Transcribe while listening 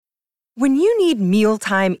When you need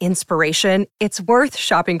mealtime inspiration, it's worth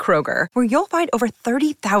shopping Kroger, where you'll find over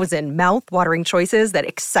 30,000 mouth-watering choices that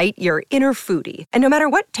excite your inner foodie. And no matter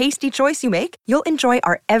what tasty choice you make, you'll enjoy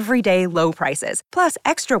our everyday low prices, plus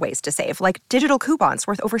extra ways to save, like digital coupons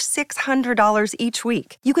worth over $600 each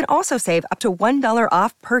week. You can also save up to $1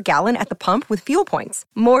 off per gallon at the pump with fuel points.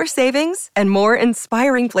 More savings and more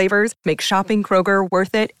inspiring flavors make shopping Kroger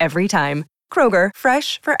worth it every time. Kroger,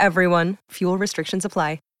 fresh for everyone. Fuel restrictions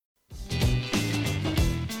apply.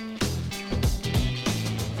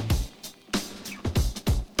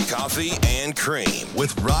 Coffee and Cream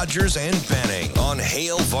with Rogers and Benning on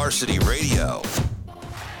Hail Varsity Radio.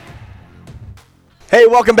 Hey,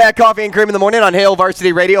 welcome back. Coffee and Cream in the morning on Hail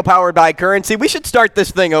Varsity Radio, powered by Currency. We should start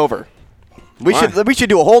this thing over. We should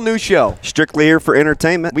do a whole new show. Strictly here for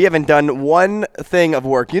entertainment. We haven't done one thing of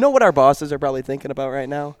work. You know what our bosses are probably thinking about right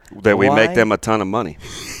now? That we make them a ton of money.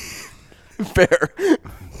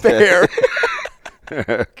 Fair.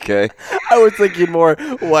 Okay. I was thinking more,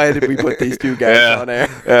 why did we put these two guys on air?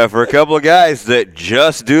 Yeah, for a couple of guys that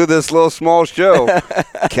just do this little small show,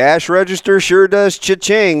 cash register sure does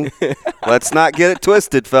cha-ching. Let's not get it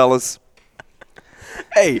twisted, fellas.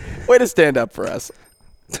 Hey, way to stand up for us.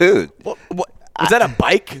 Dude. What, was that a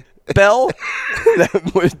bike bell?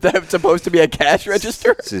 Was that supposed to be a cash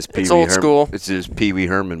register? It's old school. It's just Pee Wee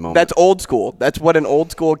Herman moment. That's old school. That's what an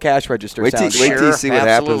old school cash register sounds like. Wait till you see what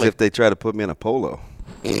happens Absolutely. if they try to put me in a polo.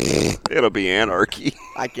 It'll be anarchy.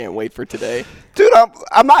 I can't wait for today. Dude,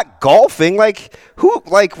 I'm not golfing. Like, who?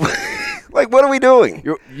 Like, what are we doing?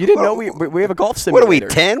 You didn't know we have a golf What simulator. are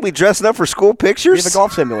we, 10? We dressing up for school pictures? We have a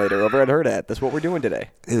golf simulator over at Hurrdat. That's what we're doing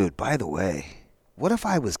today. Dude, by the way, what if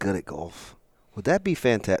I was good at golf? Would that be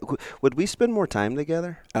fantastic? Would we spend more time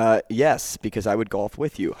together? Yes, because I would golf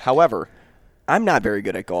with you. However, I'm not very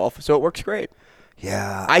good at golf, so it works great.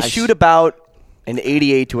 Yeah. I shoot about an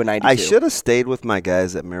 88 to a 92. I should have stayed with my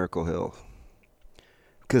guys at Miracle Hill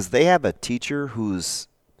because they have a teacher whose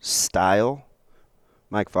style,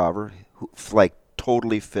 Mike Favre, who, like,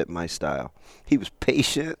 totally fit my style. He was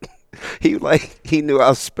patient. He knew I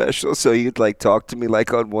was special, so he'd talk to me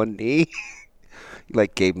on one knee. He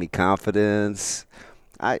gave me confidence.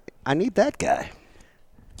 I need that guy.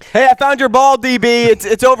 Hey, I found your ball, DB.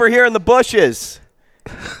 It's over here in the bushes.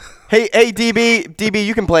 Hey, DB,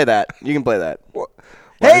 you can play that. You can play that.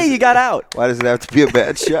 You got out. Why does it have to be a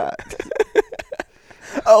bad shot?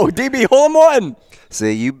 Oh, DB, hole in one.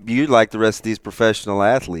 See, you like the rest of these professional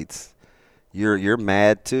athletes. You're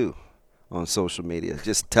mad too on social media.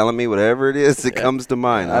 Just telling me whatever it is that comes to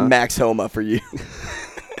mind. I'm Max Homa for you.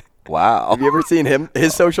 Wow. Have you ever seen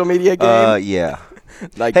his social media game? Yeah.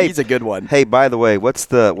 He's a good one. Hey, by the way, what's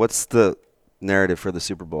the narrative for the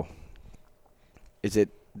Super Bowl? Is it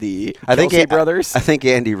the Kelsey brothers? I think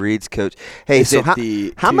Andy Reid's coach. Hey, is so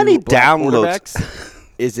how many downloads?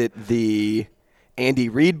 Is it the Andy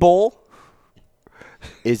Reid Bowl?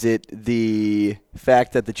 Is it the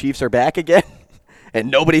fact that the Chiefs are back again and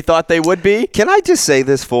nobody thought they would be? Can I just say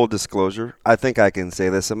this, full disclosure? I think I can say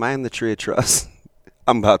this. Am I in the tree of trust?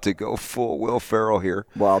 I'm about to go full Will Ferrell here.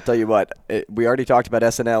 Well, I'll tell you what. We already talked about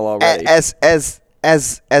SNL already.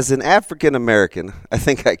 As an African American, I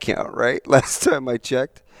think I count, right? Last time I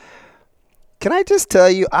checked. Can I just tell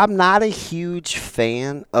you, I'm not a huge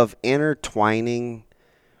fan of intertwining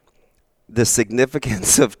the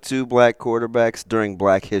significance of two black quarterbacks during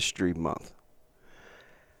Black History Month.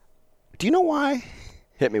 Do you know why?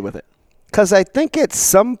 Hit me with it. Because I think at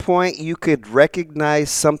some point you could recognize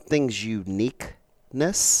something's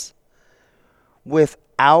uniqueness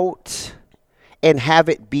without and have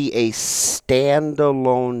it be a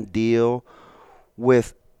standalone deal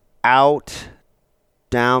without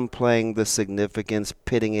downplaying the significance,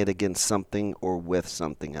 pitting it against something or with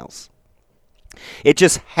something else. It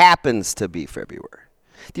just happens to be February.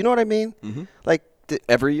 Do you know what I mean? Mm-hmm.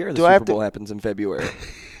 Every year the Super Bowl happens in February.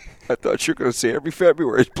 I thought you were going to say every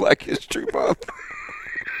February is Black History Month.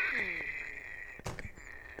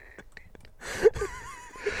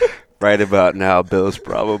 Right about now, Bill's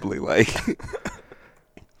probably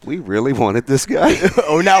we really wanted this guy.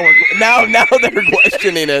 now they're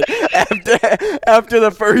questioning it after the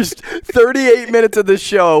first 38 minutes of the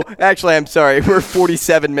show. Actually, I'm sorry, we're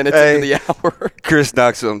 47 minutes into the hour. Chris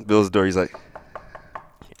knocks on Bill's door. He's like,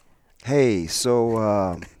 "Hey,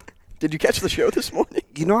 so did you catch the show this morning?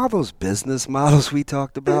 You know all those business models we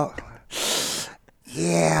talked about?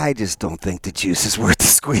 Yeah, I just don't think the juice is worth the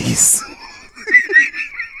squeeze."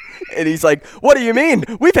 And he's like, "What do you mean?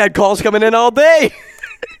 We've had calls coming in all day."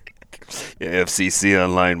 Yeah, FCC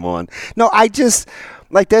on line one. No, I just,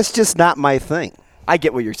 that's just not my thing. I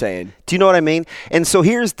get what you're saying. Do you know what I mean? And so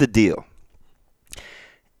here's the deal.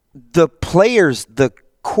 the players, the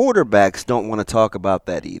quarterbacks don't want to talk about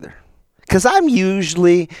that either. Because I'm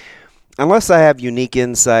usually, unless I have unique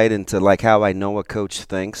insight into like how I know a coach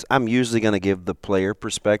thinks, I'm usually going to give the player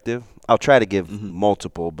perspective. I'll try to give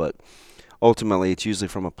multiple, but ultimately it's usually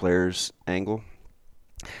from a player's angle.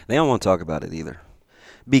 They don't want to talk about it either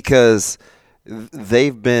because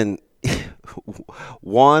they've been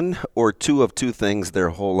one or two of two things their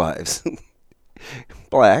whole lives.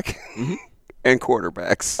 Black and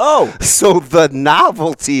quarterbacks. Oh. So the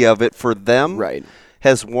novelty of it for them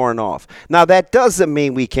has worn off. Now, that doesn't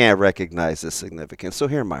mean we can't recognize the significance. So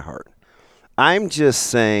hear my heart. I'm just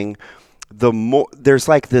saying there's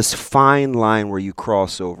like this fine line where you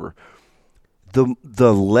cross over.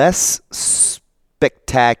 The less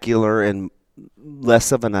spectacular and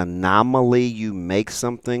less of an anomaly you make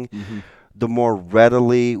something, the more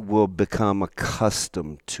readily we'll become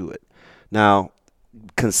accustomed to it. Now,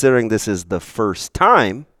 considering this is the first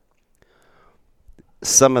time,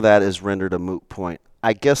 some of that is rendered a moot point.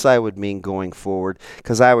 I guess I would mean going forward,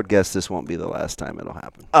 because I would guess this won't be the last time it'll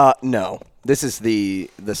happen. No. This is the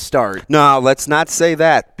start. No, let's not say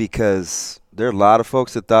that, because there are a lot of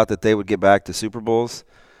folks that thought that they would get back to Super Bowls,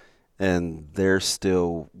 and they're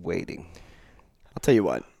still waiting. I'll tell you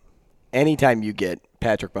what. Anytime you get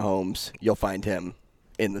Patrick Mahomes, you'll find him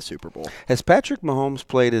in the Super Bowl. Has Patrick Mahomes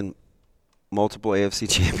played in multiple AFC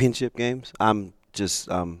championship games? Is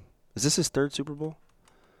this his third Super Bowl?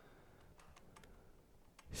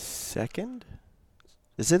 Second?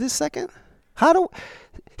 Is it his second?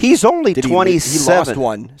 He's only 27. He lost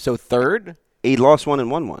one, so third? He lost one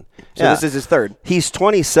and won one. So this is his third. He's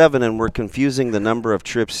 27, and we're confusing the number of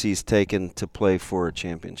trips he's taken to play for a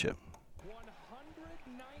championship.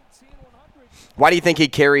 Why do you think he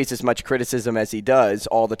carries as much criticism as he does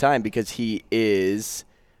all the time? Because he is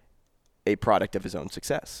a product of his own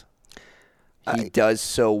success. He does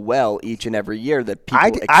so well each and every year that people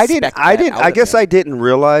expect I guess I didn't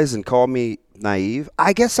realize, and call me naive,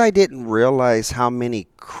 I guess I didn't realize how many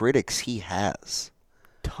critics he has.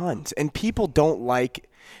 Tons. And people don't like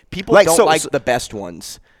the best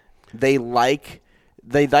ones. They like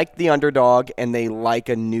the underdog, and they like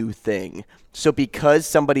a new thing. So because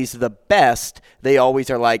somebody's the best, they always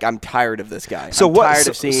are like, I'm tired of this guy. So what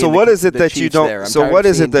is it that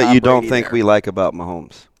you don't think we like about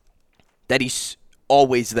Mahomes? That he's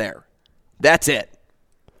always there. That's it.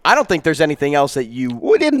 I don't think there's anything else that you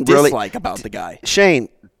dislike about the guy. Shane,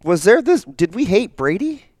 did we hate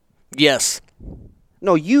Brady? Yes.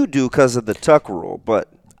 No, you do because of the Tuck rule, but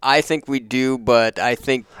I think we do, but I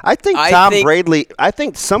think Tom Brady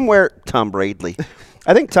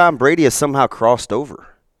has somehow crossed over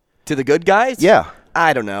to the good guys. Yeah,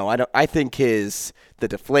 I don't know. I think the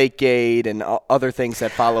Deflategate and other things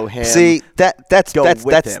that follow him. See, that's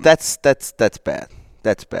bad.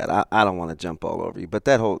 That's bad. I don't want to jump all over you, but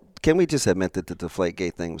can we just admit that the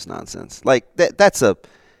Deflategate thing was nonsense? Like that's a.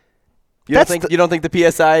 You don't think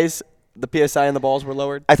the PSI and the balls were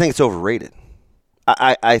lowered? I think it's overrated.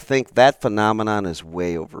 I think that phenomenon is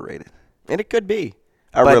way overrated. And it could be.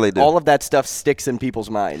 I really do. All of that stuff sticks in people's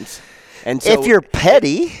minds. And so if you're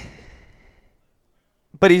petty.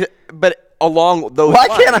 But along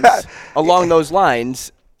those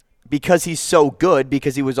lines, because he's so good,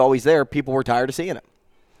 because he was always there, people were tired of seeing him.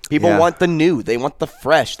 People want the new. They want the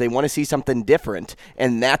fresh. They want to see something different.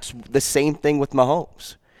 And that's the same thing with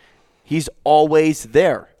Mahomes. He's always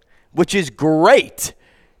there, which is great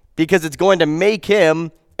because it's going to make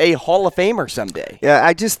him a Hall of Famer someday. Yeah,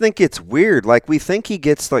 I just think it's weird. Like, we think he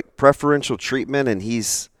gets like preferential treatment and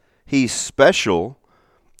he's special,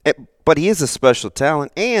 but he is a special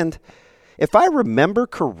talent. And if I remember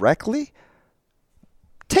correctly,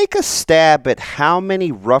 take a stab at how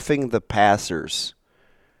many roughing the passers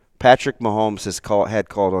Patrick Mahomes had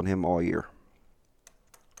called on him all year.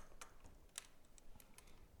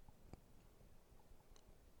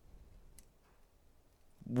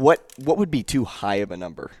 What would be too high of a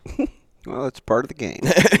number? Well, it's part of the game.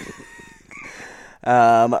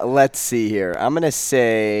 Let's see here. I'm going to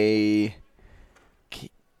say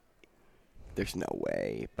there's no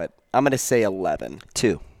way, but I'm going to say 11.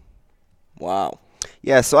 2. Wow.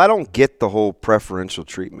 Yeah, so I don't get the whole preferential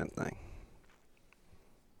treatment thing.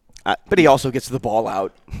 But he also gets the ball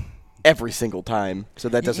out every single time, so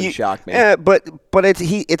that doesn't shock me. Yeah, but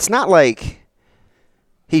it's not like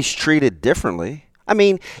he's treated differently. I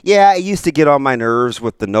mean, yeah, it used to get on my nerves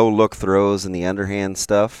with the no-look throws and the underhand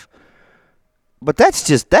stuff. But that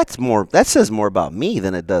says more about me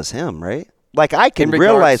than it does him, right? Like, I can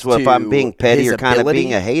realize if I'm being petty or kind of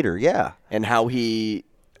being a hater, yeah. And how he,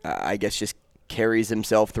 I guess, just carries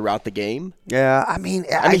himself throughout the game. Yeah, I mean,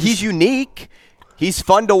 he's unique. He's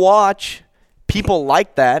fun to watch. People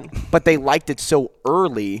like that, but they liked it so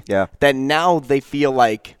early that now they feel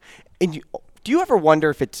like do you ever wonder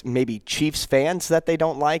if it's maybe Chiefs fans that they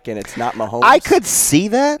don't like and it's not Mahomes? I could see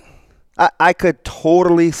that. I could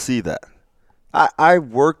totally see that. I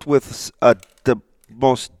worked with the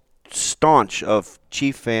most staunch of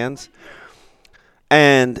Chief fans,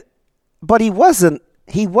 but he wasn't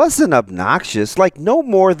obnoxious, like no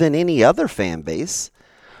more than any other fan base.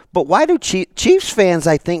 But why do Chiefs fans,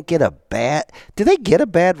 I think, do they get a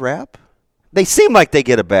bad rap? They seem like they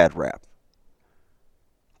get a bad rap.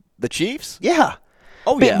 The Chiefs? Yeah.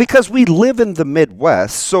 Oh, yeah. Because we live in the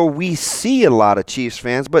Midwest, so we see a lot of Chiefs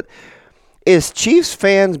fans. But is Chiefs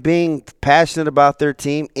fans being passionate about their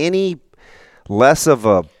team any less of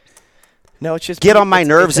a No, it's just get on my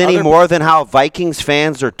nerves any more than how Vikings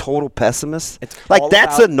fans are total pessimists?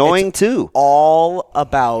 That's annoying too. All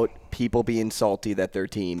about people being salty that their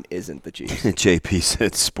team isn't the Chiefs. JP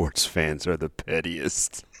said sports fans are the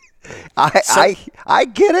pettiest. I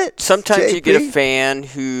get it. Sometimes JP. you get a fan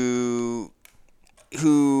who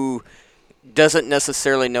doesn't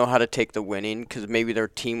necessarily know how to take the winning because maybe their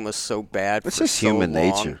team was so bad for so long. It's just human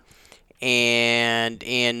nature.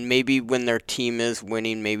 And maybe when their team is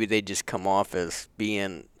winning, maybe they just come off as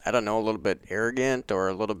being, I don't know, a little bit arrogant or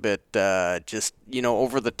a little bit just,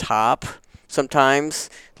 over the top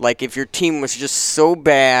sometimes. Like if your team was just so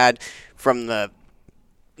bad from the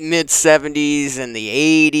mid-'70s and the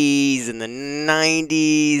 '80s and the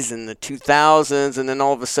 '90s and the 2000s, and then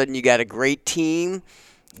all of a sudden you got a great team,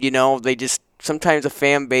 they just sometimes a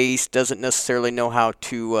fan base doesn't necessarily know how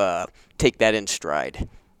to take that in stride.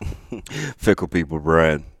 Fickle People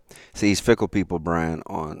Brian. See, he's Fickle People Brian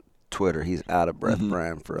on Twitter. He's out of breath,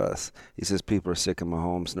 Brian, for us. He says people are sick of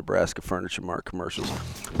Mahomes, Nebraska Furniture Mart commercials.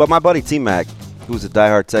 But my buddy T-Mac, who's a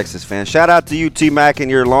diehard Texas fan, shout out to you, T-Mac, and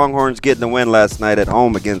your Longhorns getting the win last night at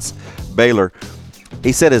home against Baylor.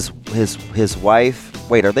 He said his wife,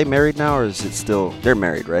 wait, are they married now or is it still, they're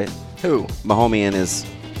married, right? Who? Mahomie and his.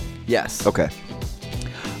 Yes. Okay.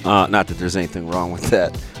 Not that there's anything wrong with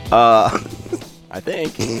that. I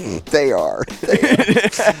think. They are.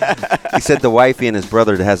 He said the wifey and his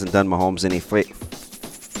brother hasn't done Mahomes any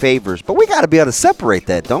favors. But we got to be able to separate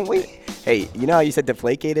that, don't we? Hey, you know how you said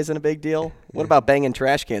Deflategate isn't a big deal? What about banging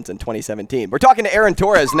trash cans in 2017? We're talking to Aaron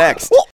Torres next.